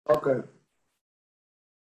Okay.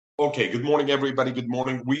 Okay, good morning, everybody. Good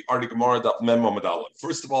morning. We are the Gemara Daf Mem Amud Aleph.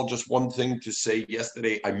 First of all, just one thing to say.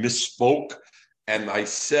 Yesterday, I misspoke, and I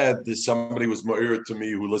said that somebody was ma'ir to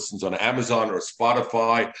me who listens on Amazon or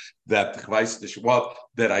Spotify that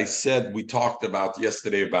I said we talked about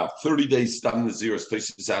yesterday about 30 days Stam Naziris.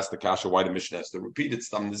 Tosis asked the Kasha why the Mishnah has to repeat it.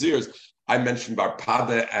 Stam Naziris. I mentioned Bar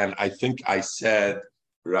Pada, and I think I said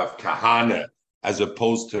Rav Kahana, as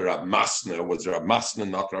opposed to Rav Masna. Was Rav Masna,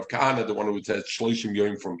 not Rav Kahana, the one who said Shloshim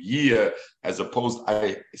Yoim from year, as opposed,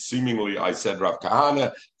 I said Rav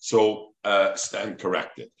Kahana, so stand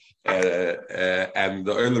corrected. And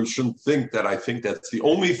the Olam shouldn't think that I think that's the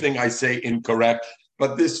only thing I say incorrect,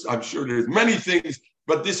 but this, I'm sure there's many things,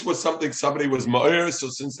 but this was something somebody was ma'ir, so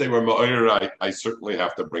since they were ma'ir, I certainly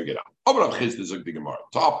have to bring it up.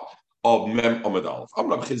 Top of Mem Amud Aleph.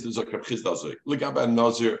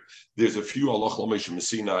 Nazir. There's a few Allah Lamesh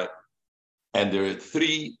Messina, and there are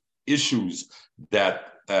three issues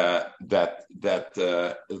that Rav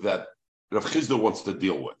Chisda wants to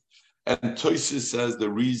deal with. And Tosis says the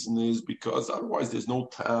reason is because otherwise there's no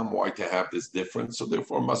time why to have this difference. So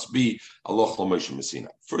therefore must be Allah Lamesh Messina.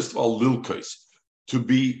 First of all, Lilkos. To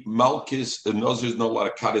be Malkis, the Nazir is not allowed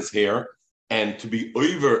to cut his hair, and to be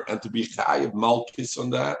over and to be Chayiv Malkis on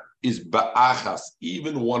that is ba'achas.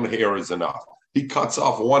 Even one hair is enough. He cuts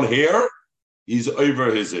off one hair, he's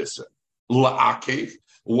over his issa. La'akev.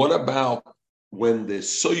 What about when the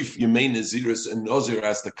soif Yemei Naziris and Nazir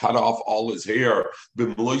has to cut off all his hair?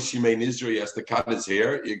 B'mlois Yemei Nazir has to cut his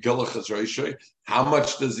hair. How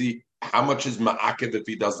much is ma'akev if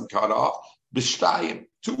he doesn't cut off? B'shtayim,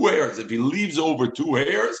 2 hairs. If he leaves over 2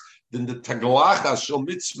 hairs, then the taglachas shel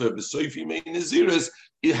mitzvah b'soif Yemei Naziris,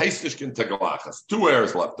 it heistishkin taglachas, 2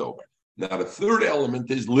 hairs left over. Now the third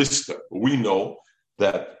element is lister. We know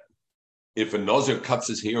that if a nazir cuts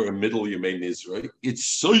his hair in middle Yemei Nizra,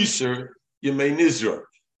 it's soiser Yemei Nizra.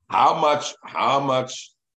 How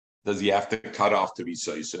much does he have to cut off to be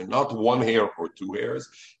soiser? Not 1 hair or 2 hairs.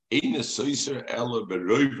 He's only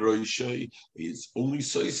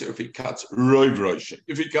soiser if he cuts roiv roisha.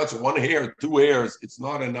 If he cuts 1 hair, 2 hairs, it's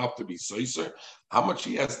not enough to be soiser. How much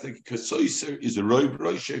he has to? Because soiser is roiv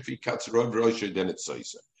roisha. If he cuts roiv roisha, then it's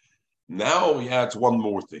soiser. Now he adds one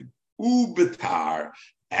more thing. Ubetar,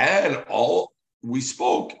 and all we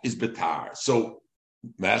spoke is betar. So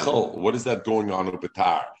Mechel, what is that going on in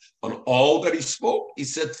betar? On all that he spoke, he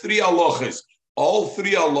said 3 halachas. All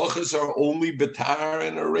 3 halachas are only betar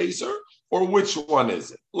and a razor, or which one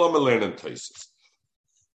is it? Lama learn and Tosis.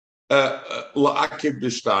 La'akev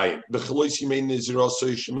b'shtayim. B'chalois Yemei Nizir also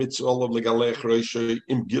shemitzu olav legalech roishay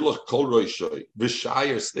im gilach kol roishay.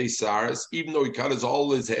 B'shayir stay saras, even though he cut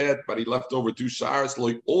all his head, but he left over 2 saras.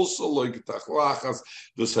 Like also like tachlachas.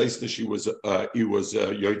 This heißt that he was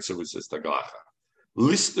yoytze with his taglacha.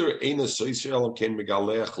 Lister eina soisrael ken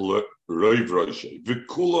megalech roiv roishay.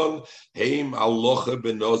 V'kulon heim alocha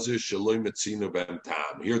benozir shaloi metzinu ben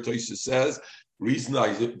tam. Here Tosis says, reason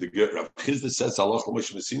the Rav Chisda says Allah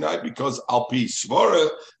Sinai because Al Pi Svara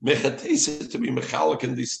Mechates to be mechalik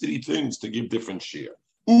in these 3 things to give different share.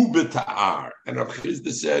 Ubetar, and Rav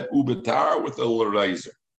Chisda said Ubetar with a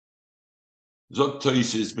razor. Zok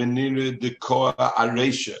Tosis benire de koa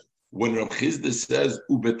aresha. When Rav Chisda says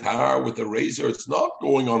Ubetar with a razor, it's not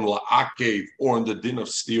going on La'akev or on the din of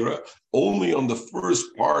stira, only on the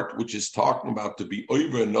first part, which is talking about to be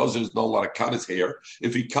over and Nazir is not allowed to cut his hair.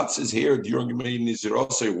 If he cuts his hair during Yemei Nizir,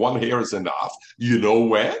 say 1 hair is enough. You know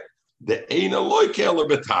when? The Eina Loikel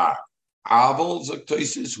Betar. Aval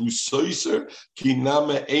Zaktosis who soiser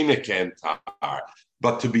kiname Eina Kentar.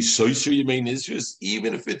 But to be soiser Yemei Nizir,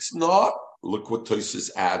 even if it's not, look what Tosis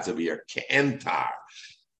adds over here, Kentar.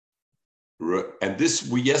 And this,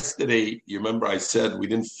 yesterday, you remember I said we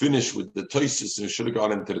didn't finish with the Tosis and we should have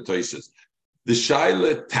gone into the Tosis. The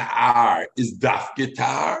Shaila Ta'ar is Daf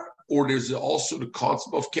Gitar, or there's also the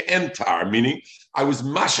concept of Ke'entar, meaning I was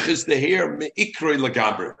mashchis the hair, me'ikroi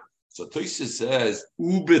lagabri. So Tosis says,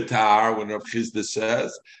 Ubetar, when Rav Chisda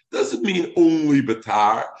says, doesn't mean only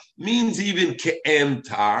betar, means even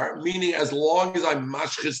ke'entar, meaning as long as I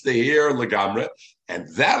mashchis the hair legamre, and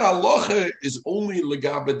that halacha is only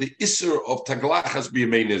legabe the isser of taglachas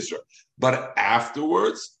b'yemei nizra. But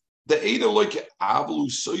afterwards, the Eida loike avlu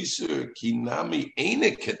soiser kinami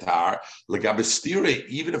ene ketar legabe stire,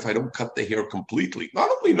 even if I don't cut the hair completely. Not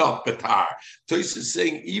only not betar, Tosis is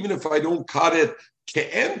saying even if I don't cut it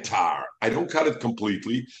ke'entar, I don't cut it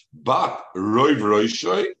completely, but roiv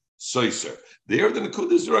roishoy soiser. There the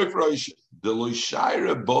nekud is roiv roishoy. The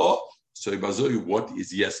loishaira bo So what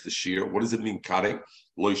is yes the shear? What does it mean cutting?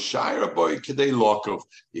 If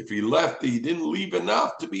he left, he didn't leave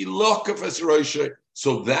enough to be lokav as roisha.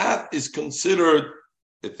 So that is considered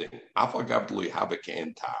a thing. Afagabli have a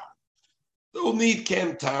kentar. They'll need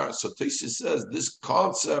kentar. So Taisus says this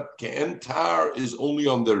concept kentar is only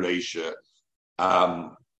on the reisha.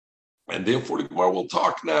 And therefore, the Gemara will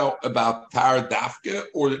talk now about tar dafka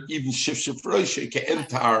or even shif roisha.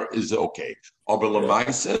 Kentar is okay. Aber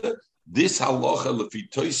this halacha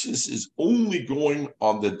lefitosis is only going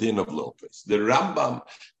on the din of Lopez. The Rambam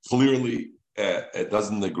clearly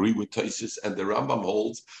doesn't agree with Tosis, and the Rambam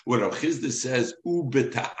holds when Rav Chisda says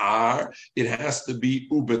ubeta'ar, it has to be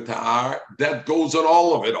ubeta'ar. That goes on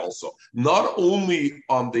all of it also, not only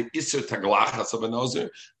on the iser taglachas of a nazir,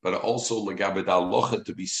 but also legabed halacha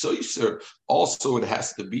to be soiser. Also, it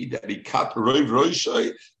has to be that he cut roiv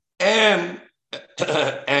roishay and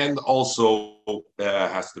also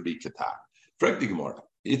has to be Qatar. Frag the Gemara.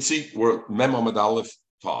 Itzi, we're Mem Amad Aleph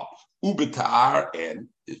top. Ubetar and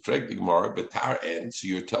Frag the Gemara, Betar and. So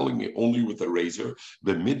you're telling me only with a razor.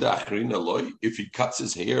 If he cuts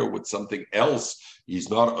his hair with something else, he's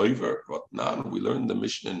not over. But now we learned the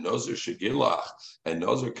Mishnah Nazir Shegilach, and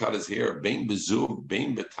Nazir cut his hair, Bain Bezug,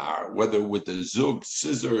 Bain Betar, whether with the Zug,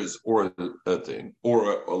 scissors, or a thing,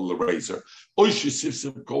 or a razor. Or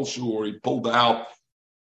he pulled out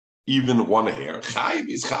even one hair. Chayiv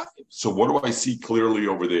is chayiv. So what do I see clearly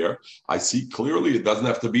over there? I see clearly it doesn't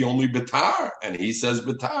have to be only betar, and he says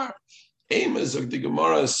betar. Amos of the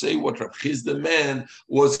Gemara say what Rav Chisda meant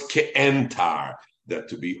was ke'entar, that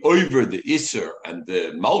to be over the iser and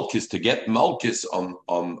the malchus, to get malchus on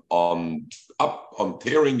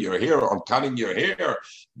tearing your hair, on cutting your hair,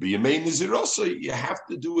 b'yamei nizirosa, you have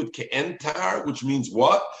to do it ke'entar, which means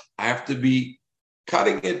what? I have to be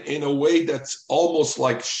cutting it in a way that's almost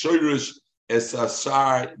like shirish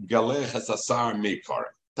esasar galech esasar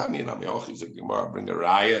mekar. Tani Rami Ochiz and Gemara bring a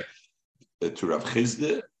raya to Rav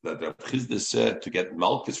Chisda, that Rav Chisda said to get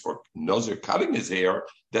malchus for nazir cutting his hair,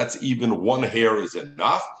 that's even one hair is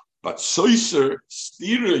enough. But soiser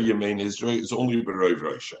stira yemein Israel is only beroiv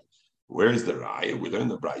rosha. Where's the raya? We learn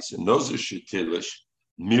the brayse. Nazir shetilish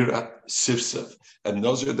mirat sifsef, a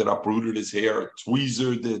nazir that uprooted his hair,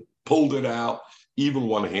 tweezered it, pulled it out. Even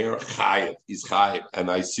one hair, chayiv, is chayiv.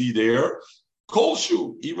 And I see there,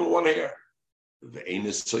 kolshu, even one hair. But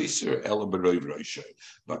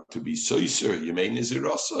to be soiser, you mean is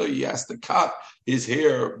also he has to cut his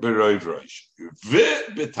hair beroiv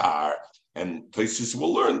betar. And Tosis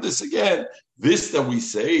will learn this again. This that we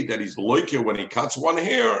say that he's loike when he cuts one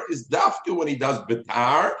hair is dafka when he does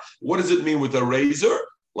betar. What does it mean with a razor?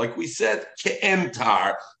 Like we said,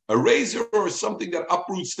 ke'entar, a razor or something that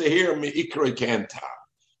uproots the hair, me'ikra ke'entar.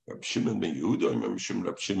 Reb Shimon ben Yehuda, I remember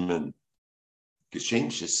Reb Shimon,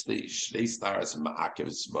 just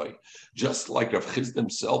like Rav Chisda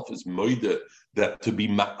himself is moide, that to be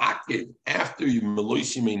ma'akiv after you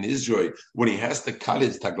meloisim in Israel, when he has to cut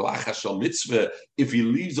his taglachas shal mitzvah, if he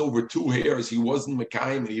leaves over two hairs, he wasn't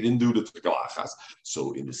mekayim and he didn't do the taglachas.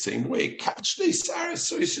 So in the same way, catch the saras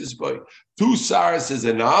soises by 2 saras is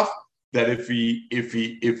enough. That if he,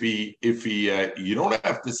 you don't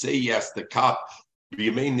have to say he has to cut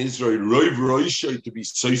b'yamein Israel roiv roishay to be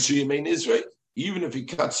soisu yamein Israel. Even if he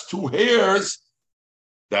cuts 2 hairs,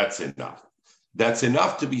 that's enough. That's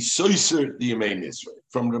enough to be soiser the Yamein Israel.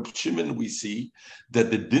 From Reb Shimon, we see that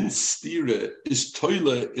the din stira is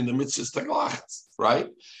toile in the mitzvah taglachas, right?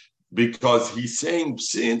 Because he's saying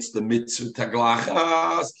since the mitzvah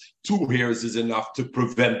taglachas, 2 hairs is enough to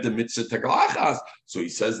prevent the mitzvah taglachas. So he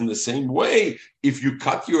says in the same way, if you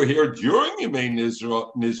cut your hair during Yamein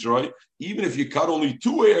Israel, even if you cut only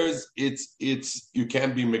 2 hairs, it's you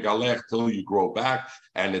can't be megalech till you grow back,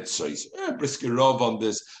 and it says Briskerov on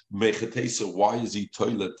this mechatesa. Why is he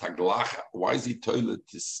toilet taglacha? Why is he toilet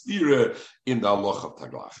tistira in the halacha of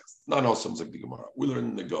taglachas? No, some like the Gemara. We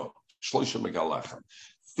learn in the go shloisha megalecham.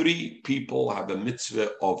 3 people have a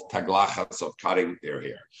mitzvah of taglachas, of cutting their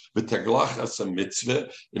hair. The taglachas a mitzvah,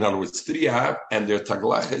 in other words, 3 have, and their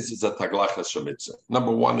taglachas is a taglachas mitzvah.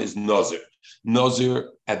 Number 1 is nazir.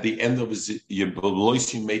 Nazir, at the end of his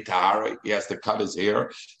yibloisim meitahara, he has to cut his hair,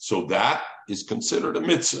 so that is considered a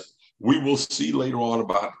mitzvah. We will see later on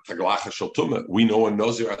about taglachas shel tumah. We know a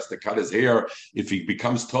nazir has to cut his hair. If he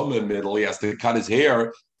becomes tumah in the middle, he has to cut his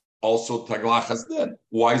hair. Also, taglachas then.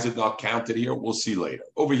 Why is it not counted here? We'll see later.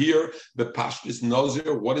 Over here, the pashtus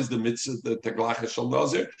nazir. What is the mitzvah? The taglachas shel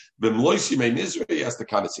nazir. B'mloisim ein Israel, he has to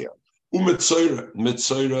cut his hair.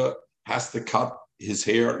 Mitzora has to cut his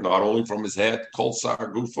hair, not only from his head, kol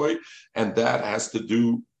sar gufay, and that has to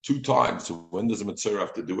do 2 times. So when does a Mitzvah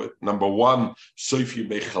have to do it? Number one, Sofi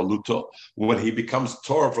Mechaluta. When he becomes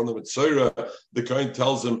Torah from the Mitzvah, the Kohen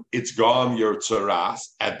tells him, it's gone, your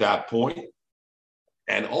Tzaras, at that point.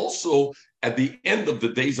 And also at the end of the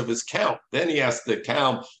days of his count. Then he has to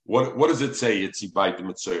count, what does it say? It's Ibai the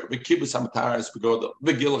Mitzvah. V'kibbutz hamataras v'goda,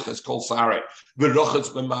 v'gilachas kol sare, v'rochas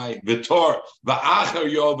b'mayim, v'tor, v'acher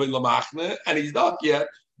yov v'lamachne, and he's not yet,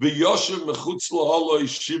 v'yoshev mechutz l'holoi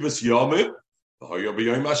shivas yomim,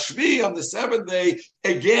 on the 7th day,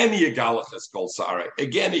 again he galachas kol sare,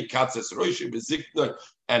 again he cuts his roshi b'zikna,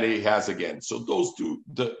 and he has again. So those two,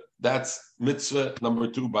 that's mitzvah number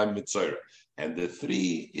 2 by Mitzvah. And the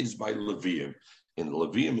 3 is by Levium. In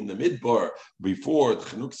Levium, in the Midbar, before the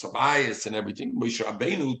Chanuk Sabayas and everything, Moshe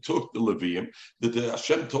Rabbeinu took the Levium. That the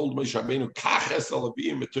Hashem told Moshe Rabbeinu, "Kaches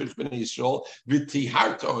Levium etuch b'nei Yisrael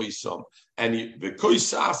v'tiharta oisam." And the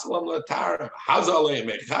koisas lam latar hazalei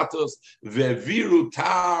mechatos ve'viru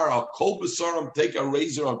tar al kol besarim. Take a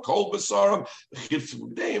razor on kol besarim.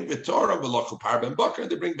 Chifdeim v'toram v'lochu par ben bakar.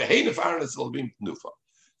 They bring the heinefar and the Levium tnufa.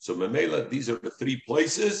 So Memela, these are the 3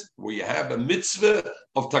 places where you have a mitzvah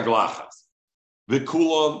of taglachas.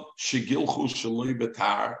 V'kulon shegilchu shaloi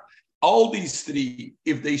betar. All these 3,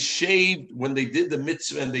 if they shaved when they did the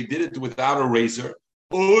mitzvah and they did it without a razor,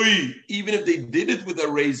 even if they did it with a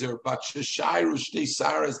razor, but sheshayru shtei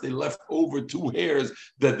saras, they left over 2 hairs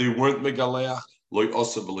that they weren't megaleach. Loy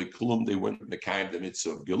osav v'loy klum, they weren't mekayim the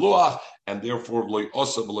mitzvah of geluach, and therefore loy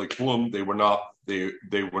osav v'loy klum, they were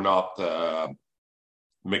not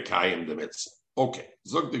mekayim the mitzvah. Okay,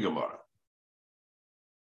 zog the Gemara.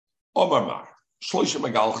 Omar Mar, shloisha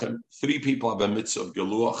megalchem, 3 people have a mitzvah of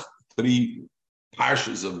geluach, 3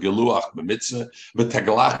 parshas of geluach b'mitzvah,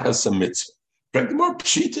 v'taglachas a mitzvah. The Gemara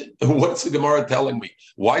pshita. What's the Gemara telling me?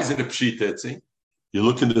 Why is it a pshita? You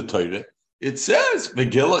look into the Torah. It says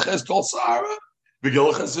v'gilachas kol sara,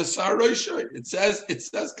 v'gilachas v'sarosha. It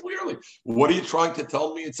says clearly. What are you trying to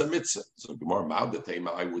tell me? It's a mitzvah. So Gemara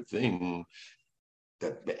Maudatema, I would think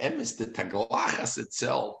that the emes, the taglachas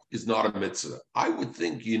itself, is not a mitzvah. I would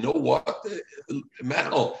think, you know what,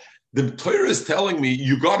 Mechel, the Torah is telling me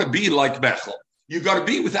you got to be like Mechel. You got to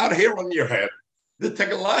be without hair on your head. The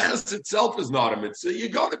taglachas itself is not a mitzvah. You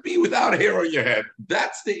got to be without hair on your head.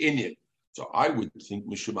 That's the inyan. So I would think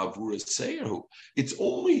Mishum Avura Seyahu. It's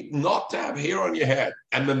only not to have hair on your head.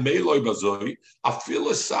 And the Meloi Bazoi,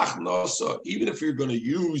 Afila Sach Nasa, even if you're going to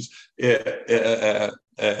use Itzi,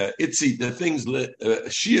 the things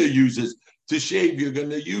Shia uses to shave, you're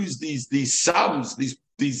going to use these sums, these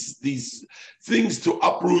things to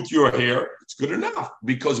uproot your hair. It's good enough.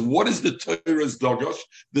 Because what is the Torah's Dogash?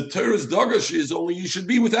 The Torah's Dogash is only you should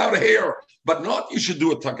be without hair, but not you should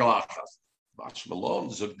do a taglachas.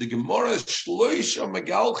 So the Gemara shloisha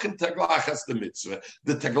megalchin taglachas the mitzvah.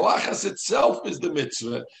 The taglachas itself is the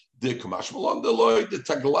mitzvah. The Kamash Malon the Lord, the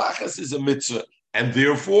taglachas is a mitzvah, and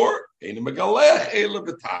therefore since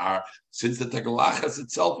the taglachas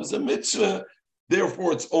itself is a mitzvah,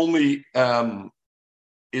 therefore it's only. So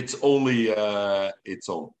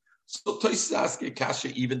Tosfos asks Kasha,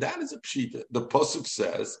 even that is a pshita. The pasuk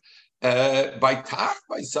says by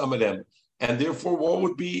some of them. And therefore, what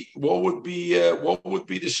would be the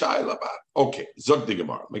shaila about? Okay, zog the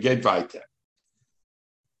Gemara. Maged vayter.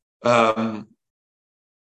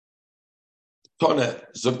 Tana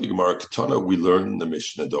zog the Gemara. Tana we learn in the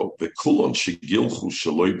Mishnah though. Vekulon shegilchu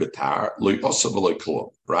shaloi betar loy osav loy klum.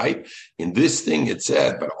 Right? In this thing it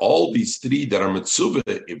said, but all these 3 that are mitzvah,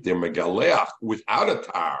 if they're megaleach without a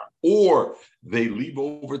tar, or they leave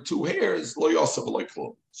over 2 hairs, loy osav loy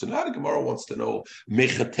klum. So now the Gemara wants to know,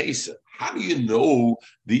 mechatesa, how do you know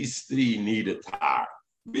these 3 need a tar?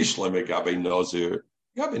 Bishleme gabe nazir.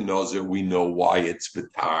 Gabe nazir, we know why it's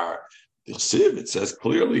betar. It says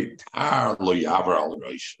clearly, tar lo yavar al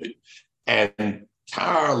roshi. And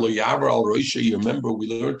tar lo yavar al roshi, you remember we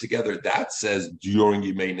learned together, that says during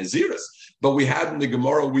Yemei Naziris. But we had in the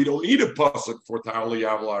Gemara, we don't need a pasuk for tar lo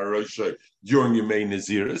yavar al roshi during Yemei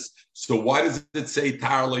Naziris. So why does it say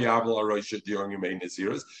tar lo yavar al roshi during Yemei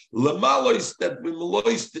Naziris? Lemalois, that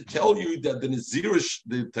melois to tell you that the Naziris,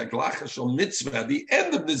 the taglachas mitzvah at the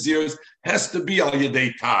end of Naziris has to be al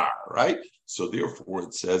yedei tar, right? So therefore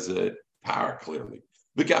it says tar clearly.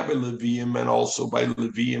 The Gabi Levium, and also by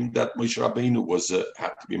Levium that Moshe Rabbeinu was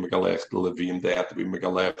had to be Megalech. The Levium, they had to be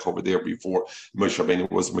Megalech over there before Moshe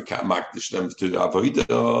Rabbeinu was Makdish them to the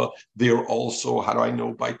Avodah. They're also, how do I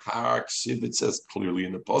know by tar? It says clearly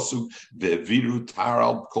in the pasuk, Ve'viru tar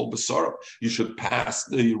al kol b'saram. You should pass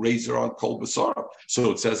the razor on kol b'saram.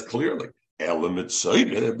 So it says clearly, Element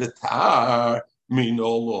b'tar.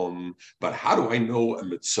 minolon. But how do I know a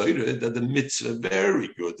mitzvah that the mitzvah very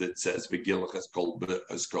good? It says begilach as kol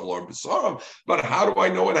or besaram. But how do I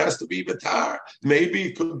know it has to be betar? Maybe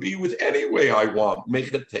it could be with any way I want.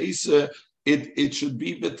 Mechatesa, it should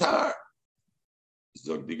be betar.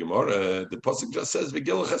 So the Gemara, the pasuk just says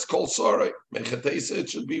begilach has kol sorry. Mechatesa, it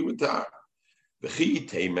should be betar. And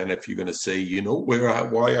if you're going to say,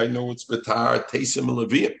 why I know it's betar, Teisim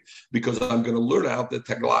Leviim, because I'm going to learn out the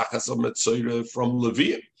taglachas of Metzora from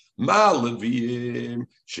Leviim. Ma Leviim,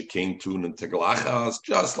 Shekein Tun and taglachas,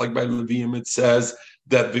 just like by Leviim it says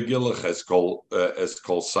that Vigilach is kol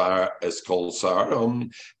sar,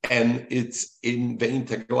 and it's in vain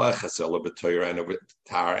taglachas elabetoyer and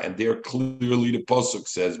betar, and there clearly the pasuk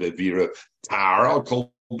says Vevira tar al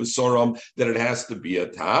kol besoram that it has to be a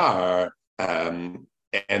tar.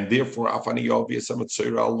 And therefore, Afani obvious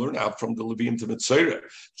I'll learn out from the Levim to Mitzvah.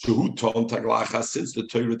 Shehuton taglachas, since the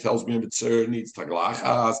Torah tells me Mitzvah needs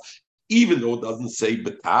taglachas, even though it doesn't say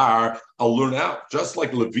betar, I'll learn out. Just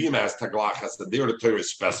like Levim has taglachas, and there the Torah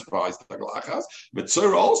specifies taglachas.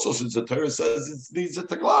 Mitzvah also, since the Torah says it needs a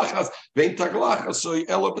taglachas, vein taglachas, so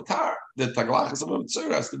ela betar. The taglachas of a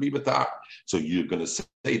Mitzvah has to be betar. So you're going to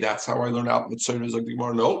say that's how I learn out Mitzvah? Is like the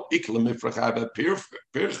Gemara, no, ikla mifrach have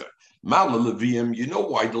pircha. Mala Levium, you know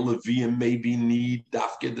why the Levium maybe need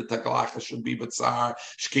dafke the taklacha should be batzar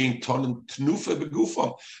shkein ton tnufa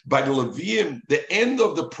begufam. By the Levium, the end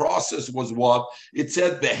of the process was what it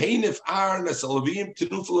said. Behenif Aaron as a Levium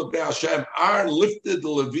tnufa of Hashem. Aaron lifted the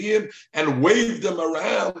Levium and waved them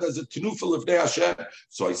around as a tnufa of Hashem.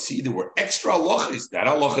 So I see there were extra halachas. That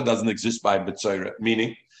halacha doesn't exist by Mitzvah,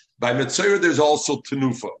 meaning by Mitzvah there's also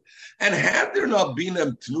tenufa. And had there not been a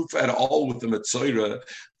tenufa at all with the Mitzvah,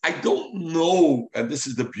 I don't know, and this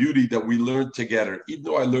is the beauty that we learned together, even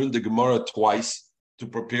though I learned the Gemara twice to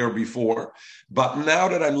prepare before, but now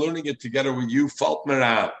that I'm learning it together with you, falt me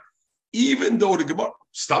out. Even though the Gemara,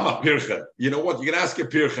 stama pircha, you know what, you can ask a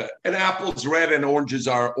pircha, and apples red and oranges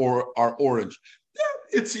are orange. Yeah,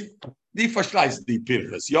 it's the verstehst the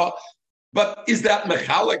pirchas, yeah? But is that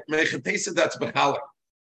mechalik? Mechatesa, that's mechalik.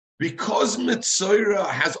 Because Mitzvah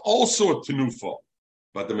has also a tenufa,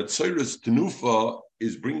 but the Mitzvah's tenufa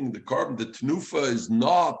is bringing the carbon. The tenufa is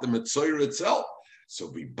not the Mitzvah itself. So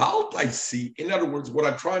Bibalt, I see. In other words, what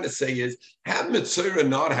I'm trying to say is, had Mitzvah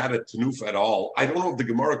not had a tenufa at all, I don't know if the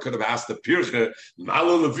Gemara could have asked the Pirche,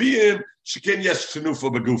 Nala Leviyim, Shekin yes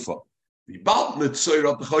tenufa begufa. Bibalt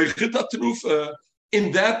Mitzvah, the tenufa.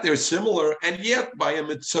 In that they're similar, and yet by a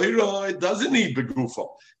Mitzvah it doesn't need begufa,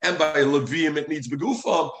 and by a Leviyim it needs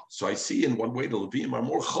begufa. So I see in one way the Leviyim are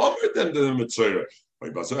more chomer than the Mitzvah.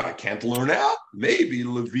 I can't learn out. Maybe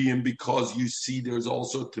Leviyim, because you see there's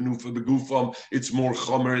also tenufa begufam. It's more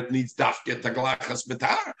chomer. It needs dafke taglachas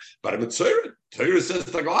betar. But a Mitzvah, Torah says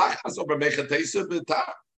taglachas or b'mechatesa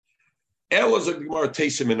betar. Elas a gemara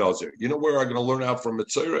teisim in Nazir. You know where I'm going to learn out from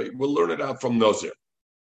Mitzvah? We'll learn it out from Nazir.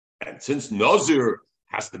 And since Nazir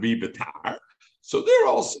has to be betar, so they're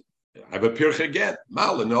also. I have a pirch again.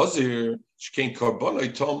 Mal Nazir shkein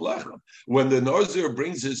karbonai tom lechem. When the Nazir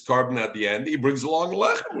brings his carbon at the end, he brings along a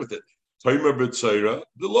lechem with it. Tomer b'tzeira,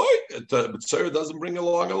 the loy b'tzeira doesn't bring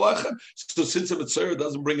along a lechem. So since a b'tzeira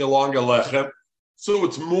doesn't bring along a lechem, so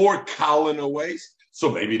it's more kal in a way.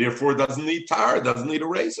 So maybe therefore it doesn't need tar, it doesn't need a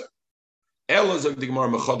razor.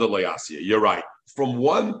 You're right. From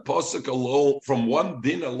one pasuk alone, from one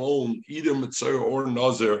din alone, either Mitzvah or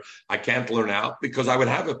Nazir, I can't learn out because I would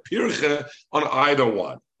have a pirche on either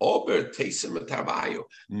one.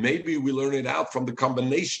 Maybe we learn it out from the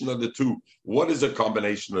combination of the two. What is a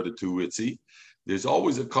combination of the two, Itzi? There's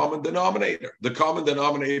always a common denominator. The common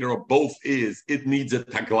denominator of both is it needs a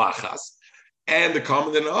taglachas. And the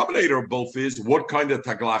common denominator of both is what kind of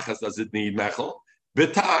taglachas does it need, Mechel?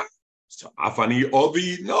 Betar. So Afani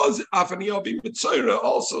Ovi Mitzvah,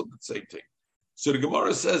 also the same thing. So the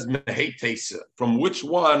Gemara says Mehei Teisa. From which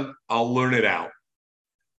one I'll learn it out.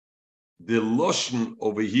 The Loshen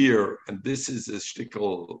over here, and this is a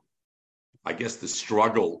shtickle, I guess the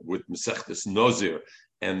struggle with Masechtes Nazir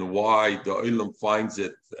and why the Olam finds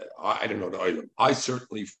it, I don't know the Olam. I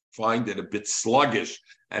certainly find it a bit sluggish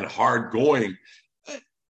and hard going.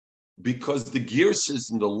 Because the Girsis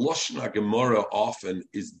and the Lashon Gemara often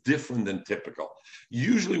is different than typical.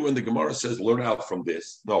 Usually when the Gemara says, learn out from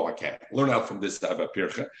this, no, I can't. Learn out from this, I have a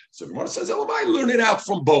pircha. So the Gemara says, I learn it out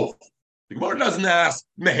from both. The Gemara doesn't ask,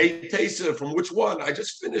 Mehei Teisa, from which one? I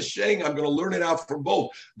just finished saying I'm going to learn it out from both.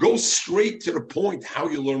 Go straight to the point how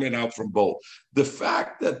you learn it out from both. The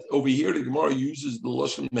fact that over here the Gemara uses the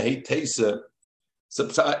Lashon Mehei Teisa,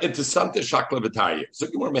 interessante shakla v'taya. So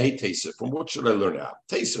Gemara mehei teisa. From what should I learn out?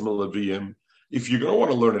 Teisa meleviyim If you're going to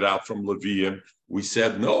want to learn it out from Levium, we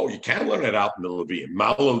said, no, you can't learn it out in the Levium.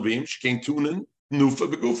 Mal Levium, Shkein Tunin, Nufa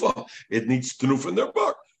Begufa. It needs Tunufa in their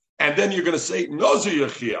book. And then you're going to say, Nazir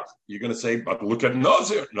Yechiach. You're going to say, but look at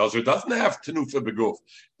Nazir. Nazir doesn't have Tenufa Beguf.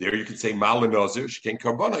 There you can say, Mal Nazir, Shkein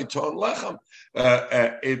Karbonai, Ton Lechem.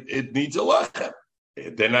 It needs a Lechem.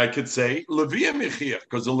 Then I could say, Levium Yechiach,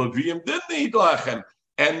 because the Levium did need Lechem.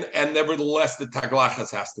 And nevertheless, the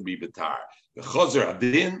Taglachas has to be Betar. The Chazer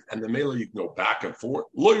Adin and the Mela, you can go back and forth.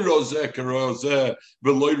 Loy Rozeh Kerozeh,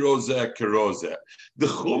 Veloy Rozeh Kerozeh. The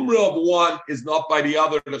Chumrah of one is not by the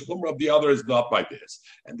other. The Chumrah of the other is not by this.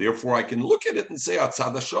 And therefore, I can look at it and say,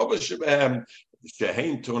 Atzad HaShova Shebehem,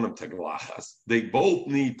 Sheheim Tonim Taglachas. They both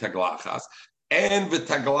need Taglachas. And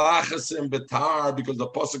v'taglachas and betar, because the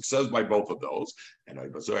pasuk says by both of those, and I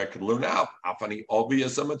can learn out. Afani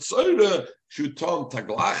obvious amatzoyre shuton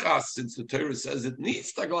taglachas. Since the Torah says it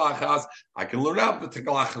needs taglachas, I can learn out the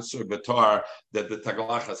taglachas or betar that the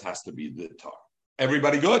taglachas has to be betar.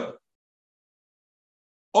 Everybody good?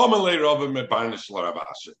 Omelei Rava mebarnish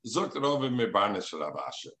l'Ravashe. Zokt Rava mebarnish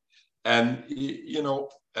l'Ravashe. And you know,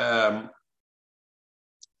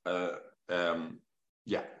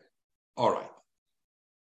 yeah. All right.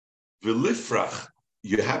 V'lifrach,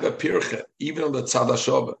 you have a pircha, even on the Tzad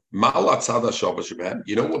HaShova. Ma'ala Tzad HaShova shebehem.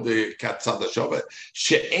 You know what the kat Tzad HaShova?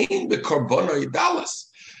 She'ein the korbono idalas.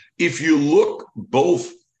 If you look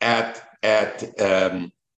both at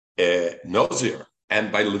Nazir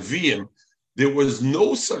and by Levium, there was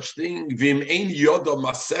no such thing. V'im ein yoda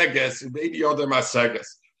maseges, v'ein yoda maseges.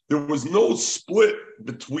 There was no split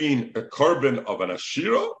between a korban of an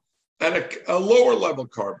ashira and a lower level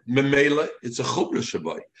korban. Memela, it's a chumrah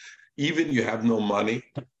shabai. Even you have no money,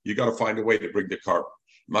 you got to find a way to bring the korban.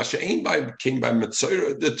 Masha'ain came by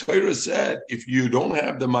Mitzorah. The Torah said, if you don't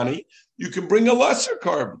have the money, you can bring a lesser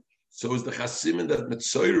korban. So is the Chasimin that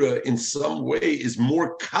Mitzorah in some way is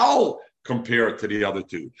more kal compared to the other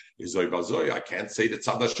two. I can't say the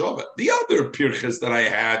Tzad HaShova. The other pirches that I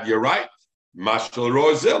had, you're right. Mashal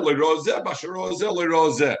rozeh, le-rozeh, mashal rozeh,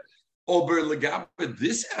 le-rozeh. Over legabe,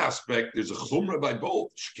 this aspect, there's a chumrah by both.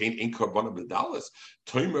 Shkein in karbana bedalas,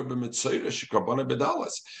 toimer b'mitzayra shekarbana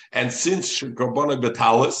bedalas. And since shekarbana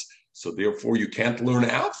bedalas, so therefore you can't learn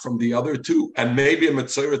out from the other two. And maybe a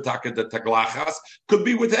mitzayra taka de taglachas could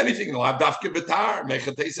be with anything. La dafke betar,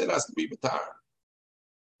 mechatei said has to be betar.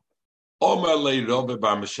 Omer le Rove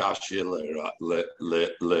bar Meshashi le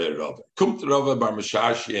Rove. Come to Rove bar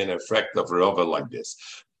Meshashi in effect of Rove like this.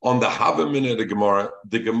 On the Havamina of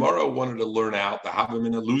the Gemara wanted to learn out the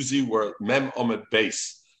Havamina Luzi were Mem Omed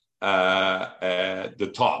base,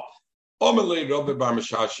 the top. Omelei Rove bar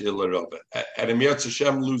Meshashi le Rove. At Emirat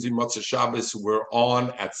Hashem Luzi Matzah Shabbos, we're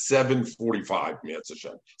on at 7:45. Emirat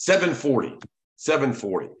Hashem 7:40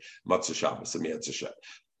 Matzah Shabbos Emirat Hashem.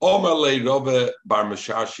 Omelei Rove bar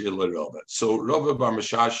Meshashi le Rove. So Rove bar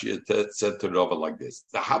Meshashi said to Rove like this: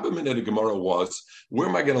 the Havamina of the Gemara was, where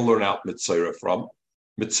am I going to learn out Mitzorah from?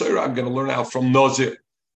 Mitzorah, I'm going to learn out from Nazir.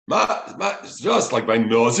 Just like by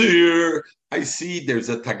Nazir, I see there's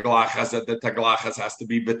a taglachas, that the taglachas has to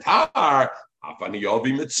be betar. Afani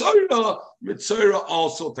yovi Mitzorah. Mitzorah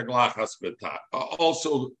also taglachas betar.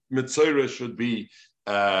 Also, Mitzorah should be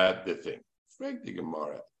the thing. Frank the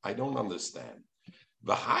Gemara, I don't understand.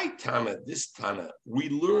 The high Tana, this Tana, we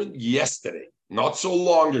learned yesterday, not so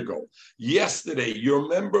long ago. Yesterday, you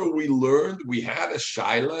remember we had a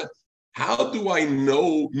shaila. How do I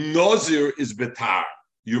know Nazir is betar?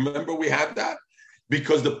 You remember we had that?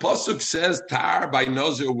 Because the pasuk says tar by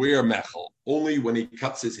Nazir wear mechel, only when he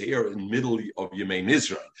cuts his hair in middle of Yemein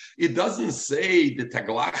Israel. It doesn't say the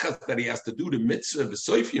taglachas that he has to do the mitzvah of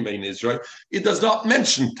Soif Yemein Israel. It does not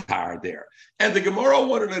mention tar there. And the Gemara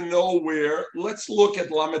wanted to know where. Let's look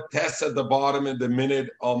at Lamed Tes at the bottom in the minute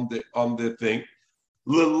on the thing.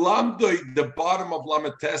 Lelamdoi, the bottom of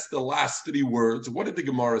Lamed Tes, the last three words. What did the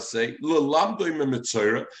Gemara say? Lelamdoi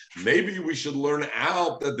me. Maybe we should learn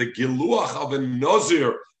out that the giluach of a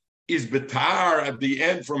Nazir is betar at the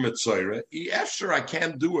end from Mitzorah. Sure, I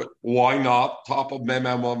can't do it. Why not? Top of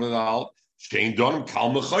Memam Al. Shein Don Kal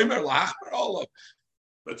Mechomer Lachmer Olav.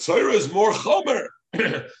 Mitzorah is more chomer.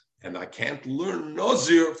 And I can't learn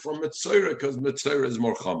Nazir from Mitzorah because Mitzorah is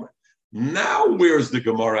more chomer. Now, where's the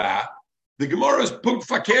Gemara at? The Gemara is punk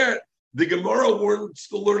fakir. The Gemara wants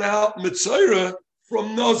to learn out Mitzorah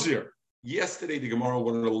from Nazir. Yesterday, the Gemara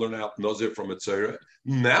wanted to learn out Nazir from Mitzorah.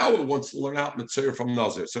 Now it wants to learn out Mitzorah from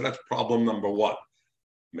Nazir. So that's problem number one.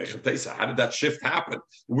 How did that shift happen?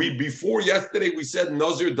 Before yesterday, we said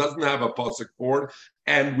Nazir doesn't have a pasuk for it,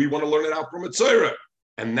 and we want to learn it out from Mitzorah.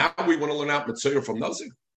 And now we want to learn out Mitzorah from Nazir.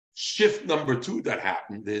 Shift number 2 that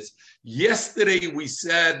happened is yesterday we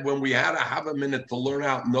said when we had to have a minute to learn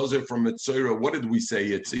out Nazir from Mitzvah, what did we say,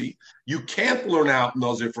 Yitzi? You can't learn out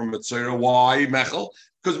Nazir from Mitzvah. Why, Mechel?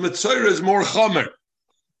 Because Mitzvah is more Chomer.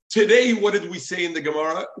 Today, what did we say in the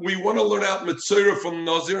Gemara? We want to learn out Mitzvah from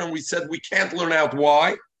Nazir, and we said we can't learn out.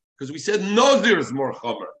 Why? Because we said Nazir is more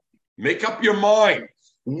Chomer. Make up your mind.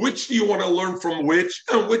 Which do you want to learn from which,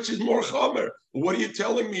 and which is more Chomer? What are you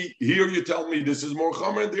telling me? Here you tell me this is more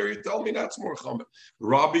Chomer, and there you tell me that's more Chomer.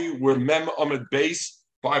 Rabbi, we're Mem Amid base,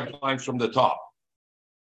 5 lines from the top.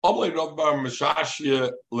 Amle Rav Bar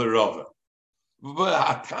Meshashia L'Rava.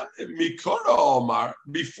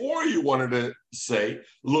 Before you wanted to say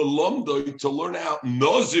to learn out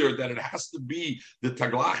Nazir that it has to be the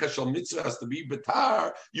Taglacha Shal Mitzvah has to be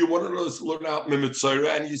Betar, you wanted us to learn out Mimitzora,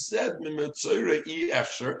 and you said Mimitzora E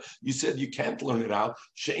Efsher, you said you can't learn it out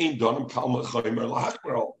She'ein Donim Kalma Chaymer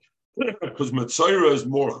Lahachmerol, because Mitzora is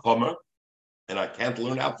more Chomer, and I can't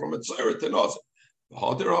learn out from Mitzora to Nazir.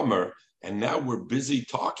 Hader Amar. And now we're busy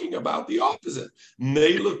talking about the opposite.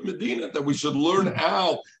 Nail of Medina, that we should learn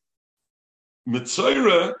out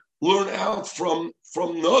Mitzvah, learn out from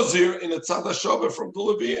Nazir in a Tzad HaShavah from the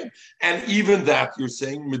Levium. And even that, you're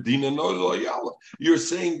saying Medina no Yala. You're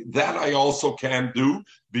saying that I also can do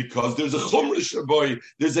because there's a Chumra Shaboy,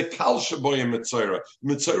 there's a Kal Shaboy in Mitzvah.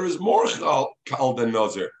 Mitzvah is more Kal than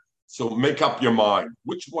Nazir. So make up your mind.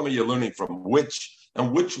 Which one are you learning from which?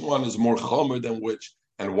 And which one is more Chomer than which?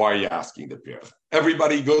 And why are you asking the Pirch?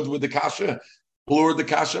 Everybody good with the Kasha? Klur the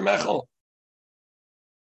Kasha Mechel?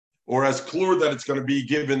 Or as Klur that it's going to be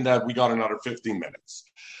given that we got another 15 minutes.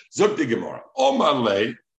 Zuk the Gemara.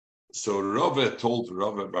 Omalei. So Rava told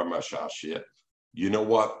Rava Bar Mashashia, you know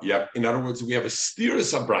what? Yeah. In other words, we have a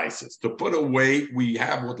steerus of brises. To put away, we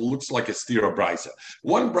have what looks like a steer of brisa.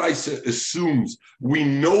 One brisa assumes we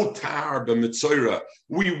know tar b'mitzora.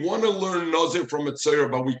 We want to learn nazir from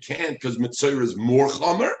mitzora, but we can't because mitzora is more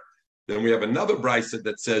chomer. Then we have another brisa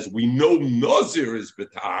that says we know nazir is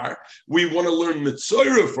betar. We want to learn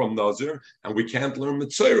mitzora from nazir, and we can't learn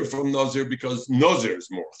mitzora from nazir because nazir is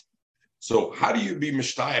more. So how do you be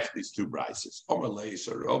mishtayach these two brises? Omerlei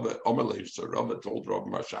Sarava told Rav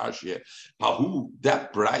Mashashia, Hahu,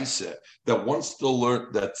 that brise that wants to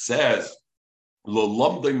learn, that says, Lo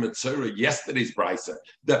lamdei Metzora, yesterday's brise,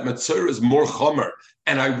 that Metzora is more chomer,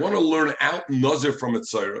 and I want to learn out Nazir from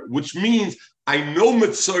Metzora, which means I know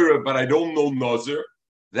Metzora, but I don't know Nazir.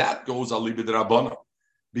 That goes Alibid Rabbanan.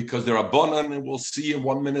 Because the Rabbanan, and we'll see in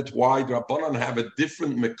 1 minute why, the Rabbanan have a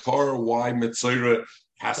different Mekar, why Metzora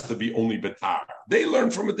has to be only betar. They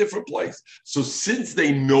learn from a different place. So since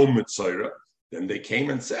they know Mitzvah, then they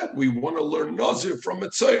came and said, we want to learn Nazir from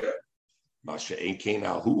Mitzvah. Masha Enkein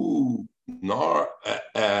Ahu,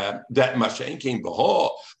 that Masha Enkein Baha,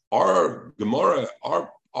 our Gemara,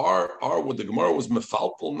 our what the Gemara was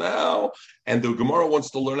mefalpel now, and the Gemara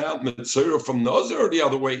wants to learn out Mitzvah from Nazir, or the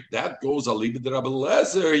other way, that goes Alibid Rabbi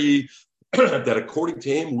Lezer, that according to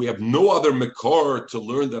him, we have no other makor to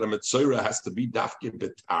learn that a mitzvah has to be dafke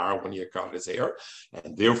betar when you cut his hair,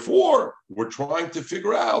 and therefore we're trying to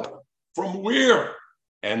figure out from where.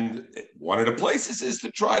 And one of the places is to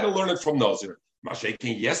try to learn it from Nazir.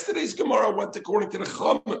 Mashakin, yesterday's Gemara went according to the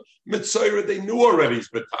Chum mitzvah. They knew already it's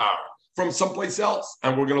betar from someplace else,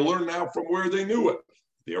 and we're going to learn now from where they knew it.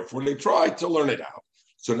 Therefore, they tried to learn it out.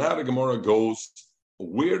 So now the Gemara goes.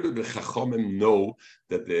 Where do the Chachamim know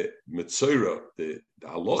that the Mitzvah, the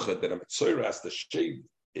halacha, that a Mitzvah has to shave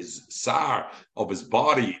his sar of his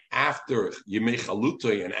body after Yemei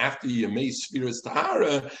Chalutay and after Yemei Sfiras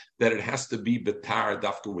Tahara, that it has to be betar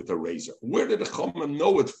dafka with a razor? Where did the Chachamim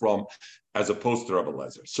know it from as opposed to Rabbi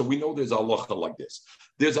Lezer? So we know there's a halacha like this.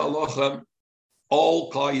 There's a halacha, all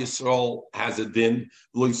Klal Yisrael has a din,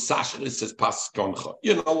 lo yisashris es paskoncha.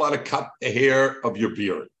 You're not allowed to cut the hair of your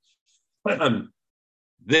beard.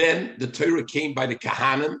 Then the Torah came by the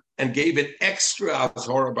Kahanim and gave an extra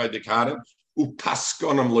azhara by the Kahanim,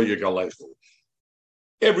 upaskonam lo yigalechu.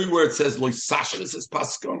 Everywhere it says lo yisashris es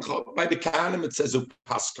paskoncha. By the Kahanim it says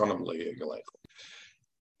upaskonam lo yigalechu.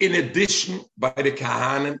 In addition, by the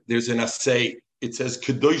Kahanim, there's an assay. It says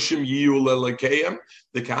kedoshim yiyu lelekeyim.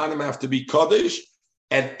 The Kahanim have to be kodesh,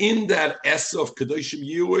 and in that S of kedoshim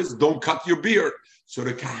yiyu is don't cut your beard. So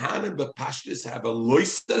the Kahanim b'pashtus have a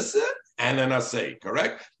loisase and an assay,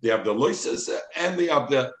 correct? They have the loisase and they have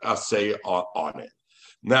the assay on it.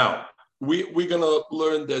 Now, we're going to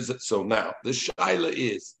learn this. So now, the shaila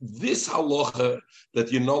is, this halacha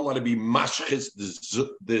that you're not allowed to be mashchis,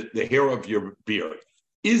 the hair of your beard,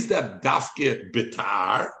 is that dafke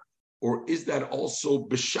bitar, or is that also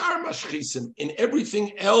bishar mashchisim? In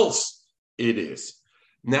everything else, it is.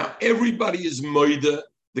 Now, everybody is moida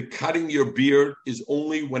the cutting your beard is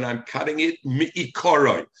only when I'm cutting it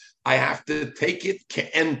mi'ikoroi. I have to take it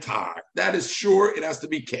ke'entar. That is sure. It has to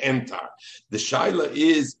be ke'entar. The shaila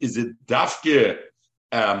is it dafke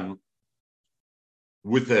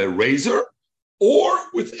with a razor or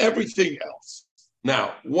with everything else?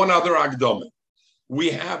 Now, one other agdama. We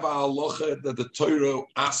have a halacha that the Torah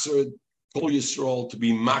asked Kol Yisrael to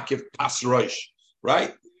be makif pas rosh,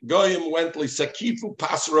 right? Goyim went like sakifu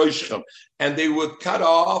pas roshchem, and they would cut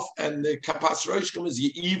off, and the pas roshchem is you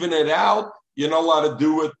even it out. You're not allowed to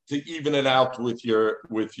do it to even it out with your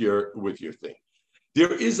thing.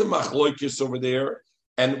 There is a machloikis over there,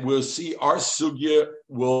 and we'll see our sugya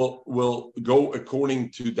will go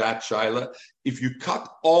according to that shaila. If you cut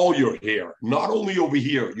all your hair, not only over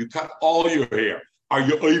here, you cut all your hair. Are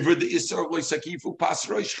you over the Isser of Sakifu Pas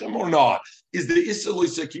Roshchem or not? Is the Isser of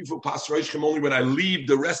Sakifu Pas Roshchem only when I leave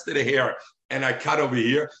the rest of the hair and I cut over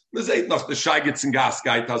here?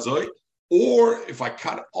 Or if I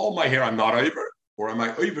cut all my hair, I'm not over? Or am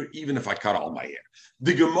I over even if I cut all my hair?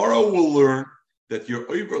 The Gemara will learn that you're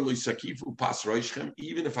over Sakifu Pas Roshchem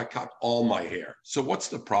even if I cut all my hair. So what's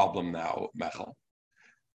the problem now, Mechel?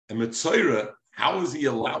 And Mitzayra, how is he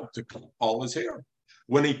allowed to cut all his hair?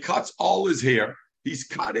 When he cuts all his hair, he's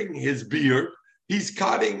cutting his beard. He's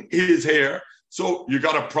cutting his hair. So you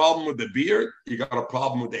got a problem with the beard. You got a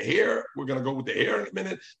problem with the hair. We're going to go with the hair in a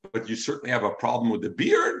minute. But you certainly have a problem with the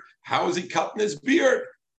beard. How is he cutting his beard?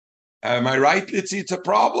 Am I right, Litzi? It's a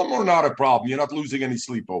problem or not a problem? You're not losing any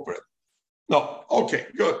sleep over it. No. Okay,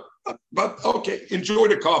 good. But okay, enjoy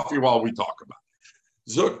the coffee while we talk about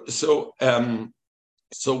it.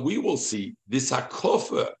 So we will see this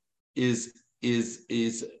hakofa is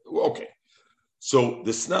okay. So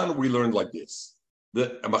the Snan we learned like this: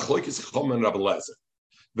 the Machlokes Chacham and Rabbi Lezer,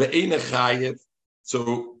 the Eine Chayev.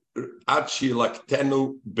 So Achi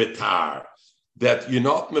Laktenu Betar, that you're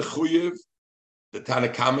not mechuyev. The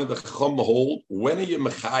Tanakama, the Chacham hold when are you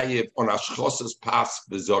mechayev on Ashchosas Pas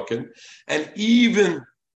Bezokin, and even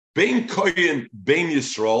Bein Koyin Bein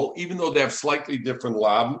Yisrael, even though they have slightly different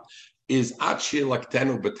lab, is Achi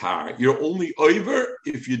Laktenu Betar. You're only over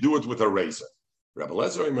if you do it with a razor. Rabbi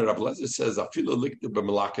Lezer says,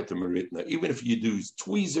 even if you do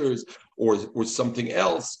tweezers or something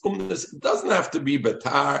else, it doesn't have to be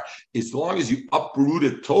batar. As long as you uproot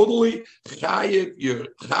it totally, you're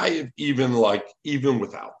chayiv even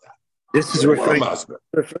without that. This is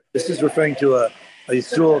referring to a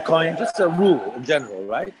Yisrael coin, just a rule in general,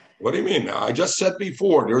 right? What do you mean? I just said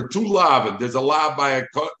before, there are two lavin. There's a lav by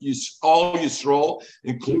all Yisrael,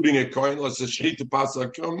 including a coin,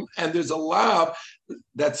 and there's a lav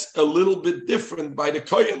that's a little bit different by the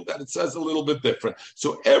kohen, that it says a little bit different.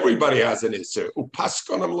 So everybody has an isser.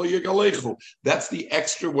 That's the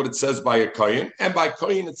extra what it says by a kohen, and by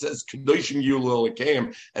kohen it says kedoshim yulol,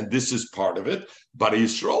 and this is part of it. But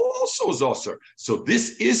Yisrael also is osir. So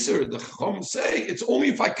this isser, the chacham say, it's only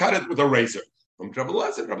if I cut it with a razor. From Rabbi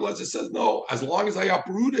Lezer says, no, as long as I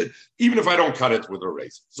uproot it, even if I don't cut it with a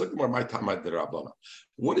razor. So my time at the Rabbanan.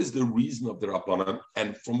 What is the reason of the Rabbanan?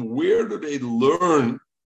 And from where do they learn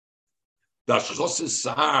that Shchosas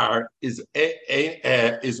Sar is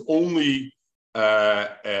only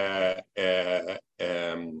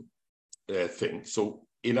thing? So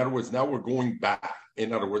in other words, now we're going back.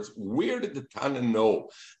 In other words, where did the Tana know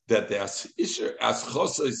that the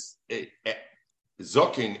Ashchosas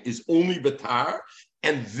Zokin is only betar,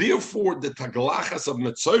 and therefore the taglachas of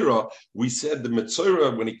Metzora, we said the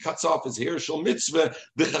Metzora, when he cuts off his hair, shel mitzvah,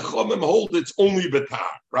 the Chachamim hold it's only betar,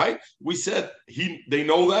 right? We said they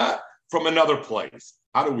know that from another place.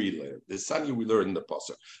 How do we learn? The Sanya we learn in the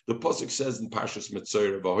Pasuk. The Pasuk says in Parshas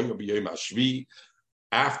Metzora, v'hoya b'yom hashvi,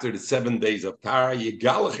 after the 7 days of Tara,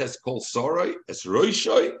 yigalach es kol soroi, es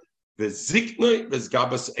roishoi, what's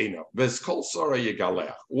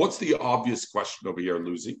the obvious question over here,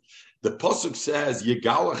 Lucy? The pasuk says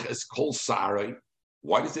Yegalach es kol sarai.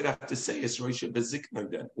 Why does it have to say es roisha bezikna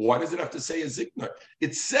then? Why does it have to say a zikna?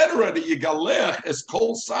 It said already Yegalech es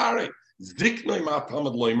kol sarai. Zikna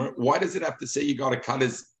matamad loimer. Why does it have to say you got to cut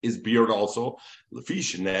his beard also?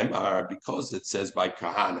 Because it says by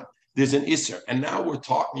kahana. There's an isser, and now we're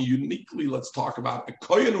talking uniquely. Let's talk about a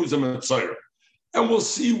kohen who's a metzora. And we'll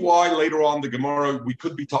see why later on the Gemara, we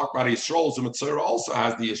could be talking about Yisrael. The Metzora also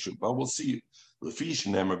has the issue, but we'll see.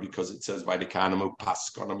 Because it says by the Kanamu,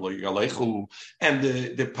 Paskonim lo yigalechu, and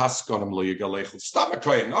the Paskonim lo yigalechu. Stop a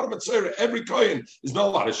Kohen, not a Metzora. Every Kohen is not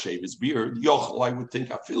allowed to shave his beard. Yochel, I would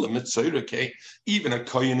think, I feel a Metzora, okay? Even a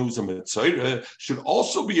Kohen who's a Metzora should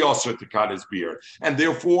also be also to cut his beard. And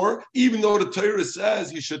therefore, even though the Torah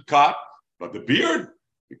says you should cut, but the beard,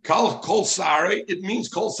 Kol sare, it means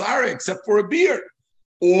kol sare, except for a beard.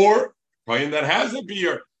 Or Kohen that has a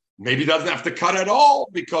beard, maybe doesn't have to cut at all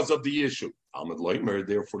because of the issue. Almad Loimer,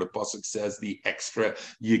 therefore the pasuk says the extra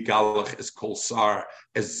yigalach is kolsar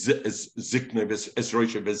as ziknoi as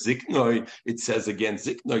roishav as ziknoi. It says again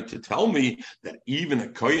ziknoi to tell me that even a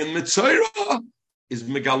kohen mitzayra is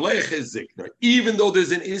megalech is ziknoi, even though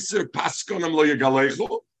there's an iser paskonam lo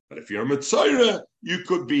yigalechu. But if you're a mitzayra, you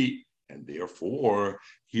could be, and therefore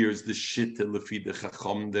here's the shit to lefi the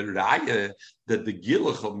chacham the raya that the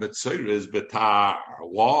gilach of mitzayra is betar.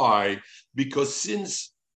 Why? Because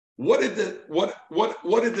since what did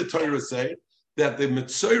the Torah say? That the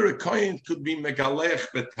Metzora Kohen could be Megalech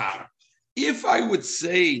Betar. If I would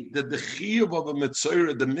say that the Chiyuv of a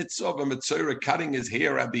Metzora, the mitzvah of a Metzora cutting his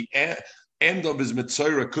hair at the end of his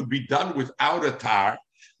Metzora could be done without a tar,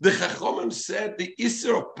 the Chachomim said the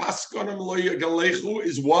Isser of Paskonim Lo Yagalechu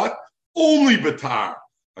is what? Only Betar.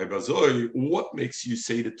 What makes you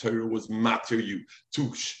say the Torah was matter you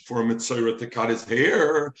for a Metzora to cut his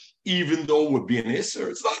hair, even though it would be an Isser?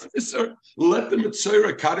 It's not an Isser. Let the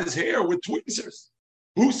Metzora cut his hair with tweezers.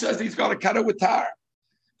 Who says he's got to cut it with tar?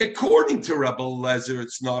 According to Rabbi Lezer,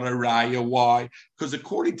 it's not a raya. Why? Because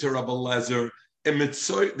according to Rabbi Lezer,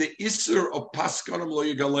 the Isser of Paskanim Lo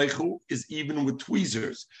Yigalechu is even with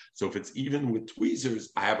tweezers. So if it's even with tweezers,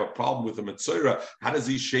 I have a problem with the Metzora. How does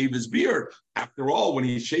he shave his beard? After all, when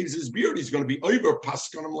he shaves his beard, he's going to be over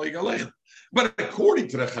Paskanim Lo Yigalechu. But according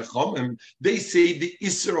to the Chachamim, they say the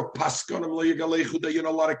Isser of Paskanim Lo Yigalechu, that you're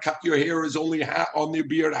not allowed to cut your hair is only on your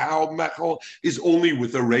beard, how mechel is only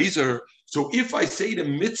with a razor. So if I say the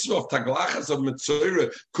mitzvah of Taglachas of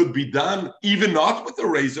Metzora could be done even not with a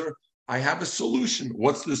razor, I have a solution.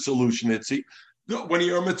 What's the solution, Itzi? When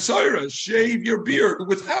you're a Metzora, shave your beard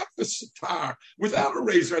without the sitar, without a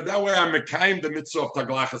razor. That way I'm mekayim the mitzvah of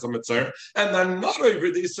Taglachas of Metzora, and I'm not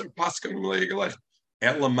over this Paschal Legalech.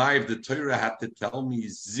 Elamai, if the Torah had to tell me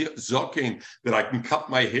zoking that I can cut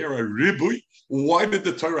my hair a ribui, why did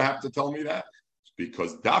the Torah have to tell me that? It's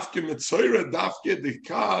because dafke Metzora, dafke the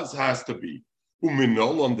kaz has to be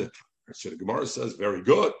uminol on the Torah. So the Gemara says very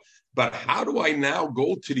good. But how do I now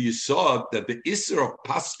go to the Yisod that the Isser of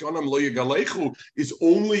Paskanim Lo Yigalechu is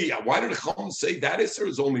only, why did the Chacham say that Isser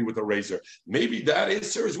is only with a razor? Maybe that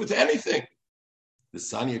Isser is with anything. The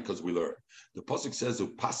Sanya, because we learn. The Pasuk says,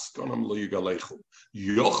 Paskanim Lo Yigalechu.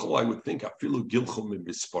 Yochel, I would think, Afilu Gilchum in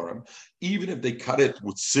Bisparam, even if they cut it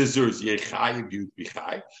with scissors, Yechayiv, you'd be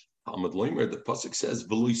Chai. Talmud Loimer, the Pasuk says,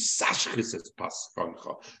 V'lui Sashchis es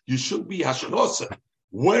Paskancha. You should be Hashchasa.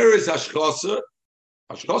 Where is Hashchasa?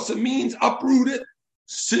 Hashchasa means uproot it.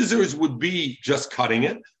 Scissors would be just cutting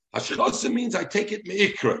it. Hashchasa means I take it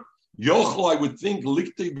meikra. Yochel, I would think,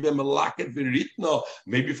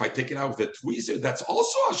 maybe if I take it out with a tweezer, that's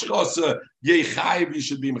also hashchasa. Yechayiv, you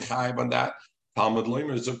should be mechayiv on that. Talmud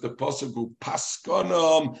Loimer is of the pasuk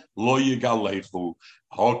paskanam lo yigalechu.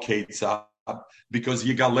 Okay, because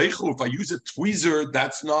yigalechu, if I use a tweezer,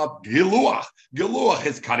 that's not giluach. Giluach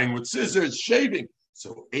is cutting with scissors, shaving.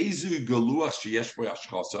 So, ezu geluach sheyesh bo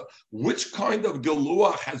hashchasa. Which kind of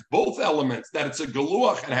geluach has both elements? That it's a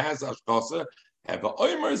geluach and has hashchasa. Have a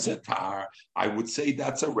omer zetar. I would say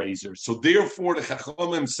that's a razor. So, therefore, the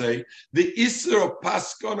Chachamim say the iser of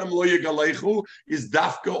paskanim lo yigalechu is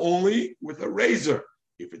dafka only with a razor.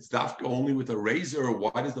 If it's dafka only with a razor,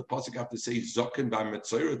 why does the pasuk have to say zokin by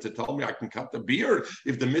metzora to tell me I can cut the beard?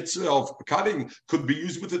 If the mitzvah of cutting could be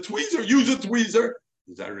used with a tweezer, use a tweezer.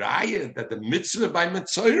 There's a raya that the mitzvah by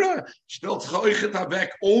Metzora stellt choichet havek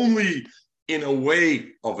only in a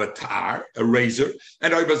way of a tar, a razor.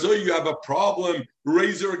 And you have a problem,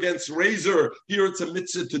 razor against razor. Here it's a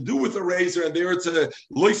mitzvah to do with a razor, and there it's a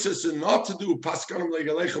loisus and not to do. Paskanim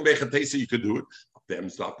legalechem bechatesa, you could do it. Them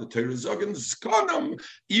stop the Torah zogen skonam,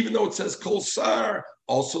 even though it says kol sar,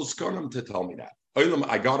 also skonam to tell me that.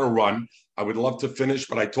 I got to run. I would love to finish,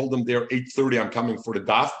 but I told them there 8:30. I'm coming for the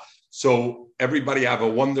daf. So everybody have a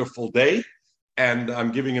wonderful day, and I'm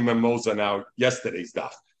giving him a mimosa now, yesterday's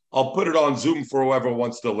daf. I'll put it on Zoom for whoever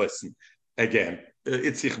wants to listen. Again,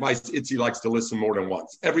 Itzi likes to listen more than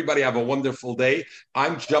once. Everybody have a wonderful day.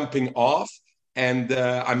 I'm jumping off, and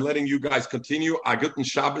I'm letting you guys continue. A guten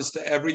Shabbos to everyone.